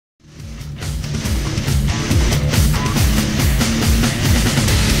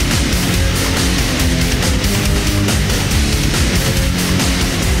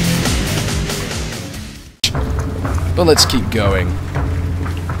But let's keep going.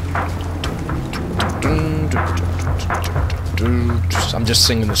 I'm just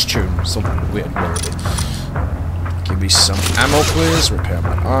singing this tune, some weird melody. Give me some ammo please, repair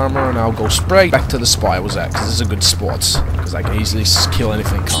my armor, and I'll go straight back to the spot I was at, because this is a good spot, because I can easily kill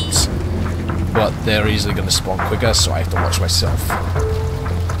anything that comes. But they're easily going to spawn quicker, so I have to watch myself.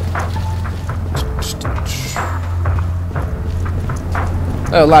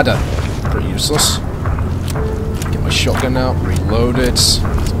 Oh, ladder. Pretty useless. Get my shotgun out, reload it.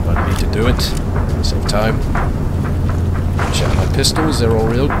 I need to do it. Same time. Check my pistols, they're all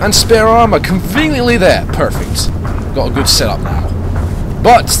real. And spare armor, conveniently there. Perfect. Got a good setup now.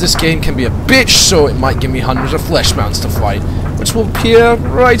 But this game can be a bitch, so it might give me hundreds of flesh mounts to fight, which will appear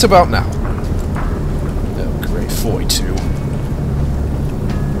right about now. Oh, great, 42.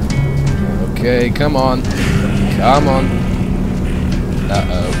 Okay, come on. Come on.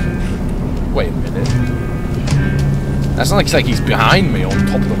 Uh-oh. Wait a minute. That's not like he's behind me on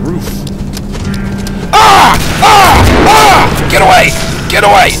top of the roof. Ah! Ah! Ah! Get away! Get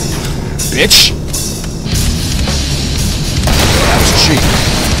away! Bitch! That was cheap.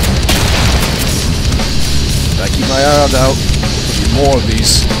 I keep my eye out. There'll be more of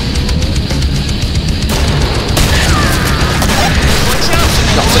these.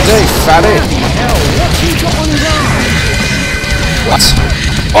 Not today, fatty! What?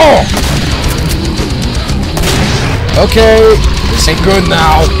 Oh! Okay, this ain't good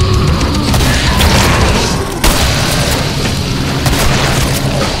now.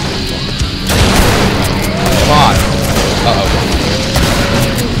 Come on. Uh-oh.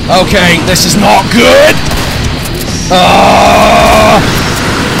 Okay, this is not good!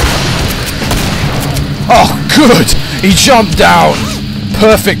 Oh, good! He jumped down!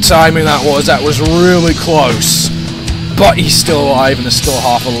 Perfect timing that was really close. But he's still alive, and there's still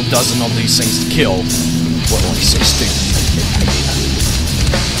half a dozen of these things to kill. Well, only 16.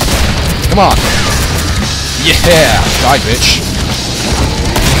 Come on! Yeah! Die, bitch!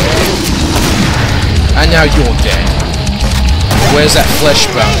 And now you're dead. Where's that flesh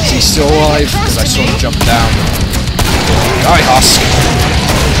bound? Is he still alive? Because I saw him jump down. Die, husk!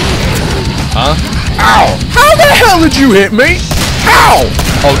 Huh? Ow! How the hell did you hit me? Ow!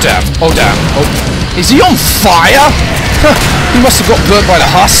 Oh damn! Oh damn! Oh, is he on fire? He must have got burnt by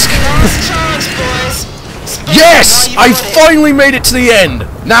the husk. Yes! I finally made it to the end!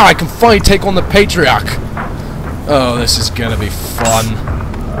 Now I can finally take on the Patriarch. Oh, this is gonna be fun.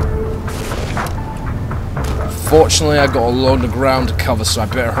 Fortunately, I got a load of ground to cover, so I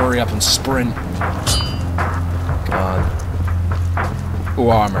better hurry up and sprint. Come on. Ooh,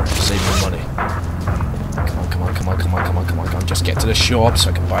 armor. Save me money. Come on, come on, come on, come on, come on, come on, come on. Just get to the shop so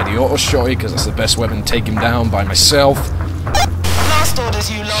I can buy the auto shotty, because that's the best weapon to take him down by myself. Last orders,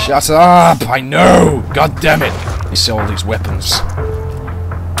 you lot. Shut up! I know! God damn it! They sell all these weapons.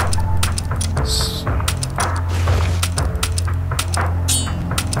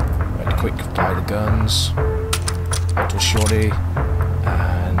 Right, quick, buy the guns. Auto shorty.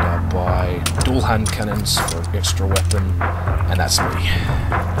 And I'll buy dual hand cannons for extra weapon. And that's me.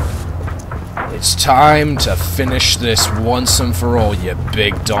 It's time to finish this once and for all, you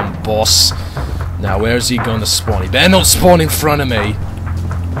big dumb boss. Now, where's he gonna spawn? He better not spawn in front of me.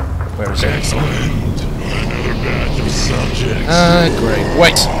 Where is he? Great.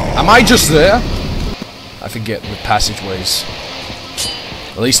 Wait, am I just there? I forget the passageways.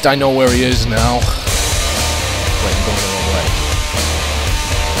 At least I know where he is now. Wait, I'm going the wrong way.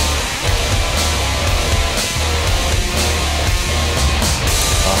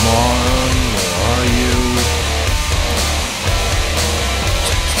 Come on, where are you?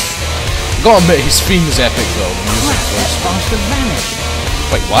 I gotta admit, his theme is epic though. The music goes.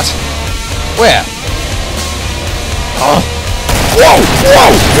 Wait, what? Where? Huh? Whoa! Whoa!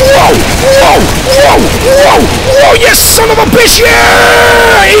 Whoa! Whoa! Whoa! Whoa! Whoa! You son of a bitch!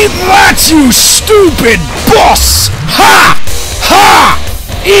 Yeah! Eat that, you stupid boss! Ha! Ha!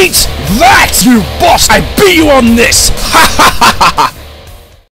 Eat that, you boss! I beat you on this! Ha ha ha ha!